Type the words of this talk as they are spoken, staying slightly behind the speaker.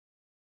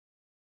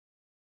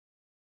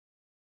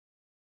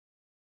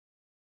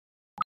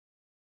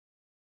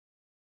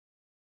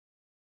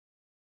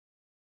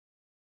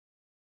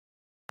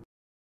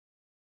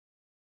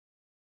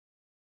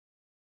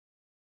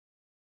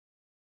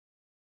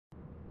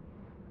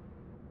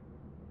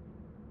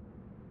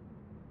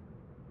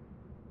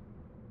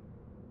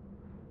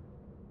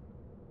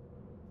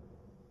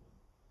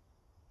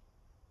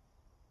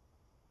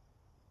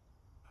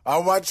I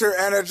want your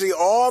energy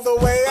all the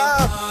way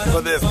up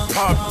for this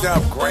pumped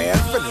up grand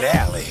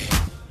finale.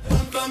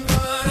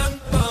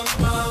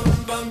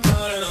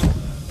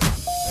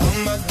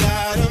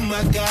 Oh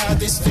my God,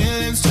 these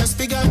feelings just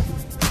begun.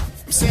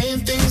 I'm saying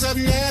things I've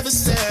never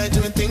said,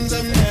 doing things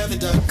I've never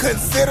done.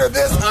 Consider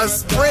this a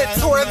sprint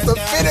towards the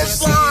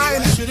finish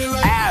line.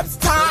 Abs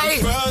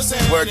tight.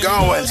 We're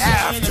going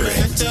after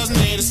it. Tells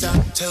me to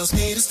stop, tells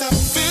me to stop.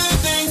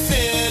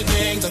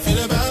 Feelings I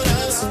feel about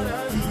us.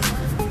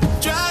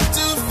 Try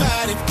to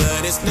fight it,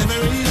 but it's never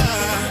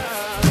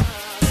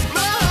enough.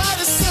 My heart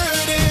is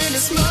hurting,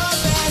 it's more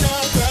than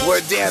a crowd.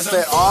 We're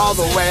dancing all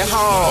the way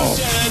home.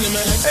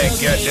 And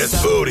get this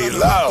booty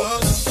low.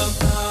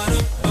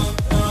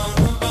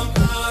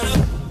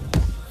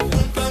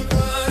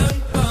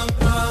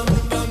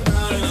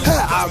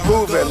 I'm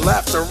moving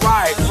left to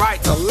right,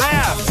 right to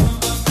left.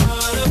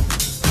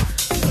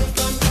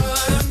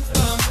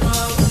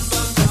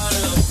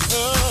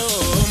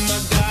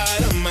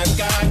 Oh my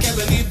God, can't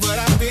believe what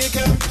I've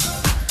become.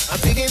 I'm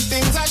thinking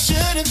things I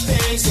shouldn't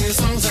think, singing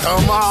songs I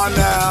Come on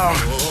now,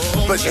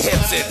 put your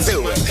hips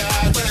into it.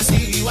 God, when I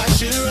see you I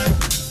should run,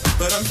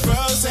 but I'm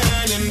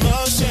frozen in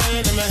motion,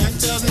 and my head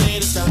tells me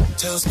to stop,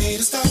 tells me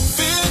to stop.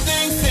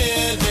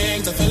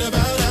 Feelings I feel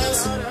about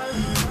us.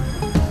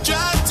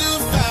 Try to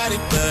fight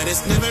it, but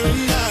it's never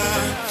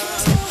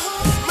enough.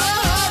 My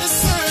heart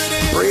is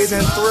hurting.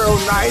 Breathing through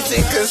nice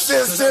and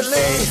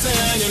consistently.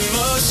 Frozen in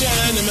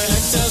motion, and my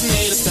head tells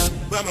me to stop,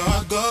 where my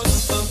heart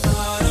goes.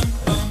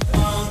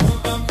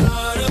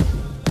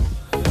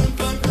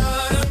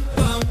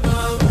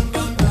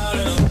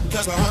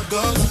 That's where my heart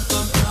goes.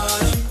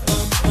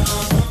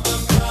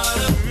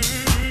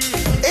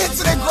 It's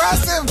an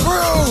aggressive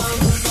groove,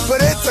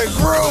 but it's a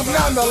groove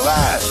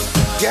nonetheless.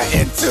 Get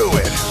into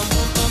it.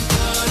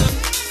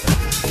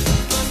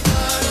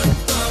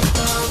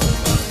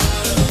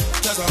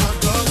 That's where my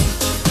heart goes.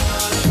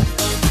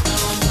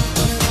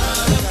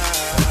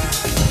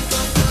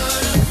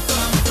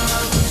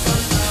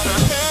 My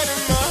head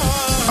and my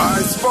heart.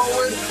 Eyes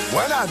forward,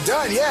 we're not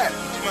done yet.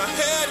 My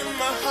head and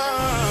my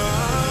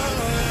heart,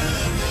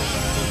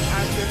 I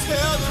can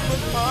tell them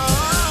apart.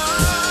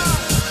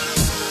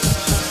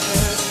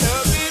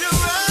 Help me to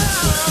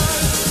run,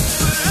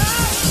 but I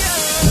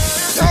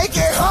can't. Take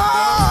it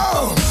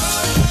home.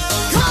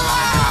 Come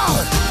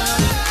on.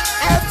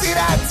 Empty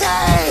that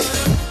tank.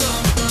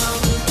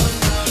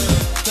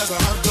 That's where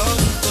my heart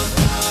goes.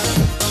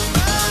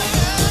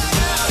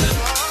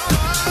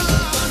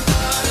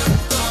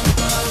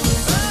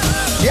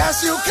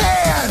 Yes, you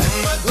can.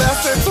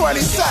 Less than 20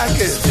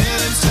 seconds.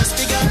 Feelings just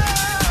begun.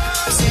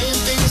 Saying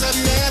things I've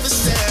never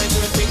said,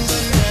 doing things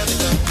I've never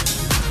done.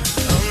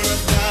 Oh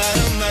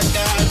my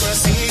God, when I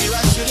see you I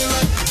should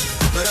run,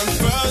 but I'm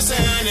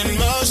frozen in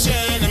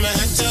motion, and my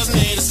head tells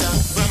me to stop,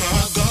 where my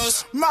heart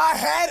goes. My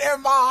head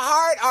and my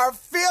heart are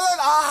feeling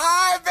a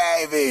high,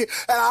 baby.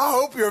 And I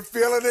hope you're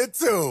feeling it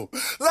too.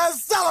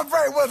 Let's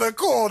celebrate with a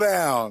cool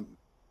down.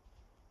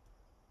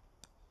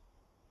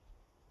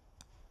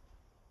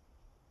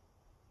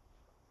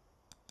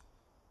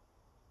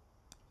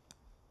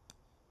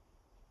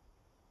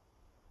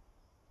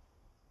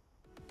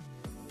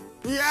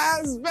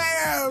 Yes,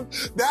 ma'am.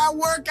 That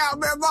workout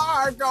made my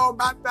heart go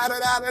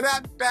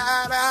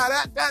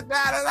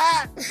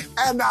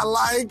and I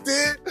liked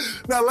it.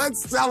 Now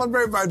let's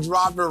celebrate by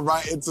dropping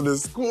right into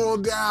this cool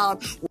down.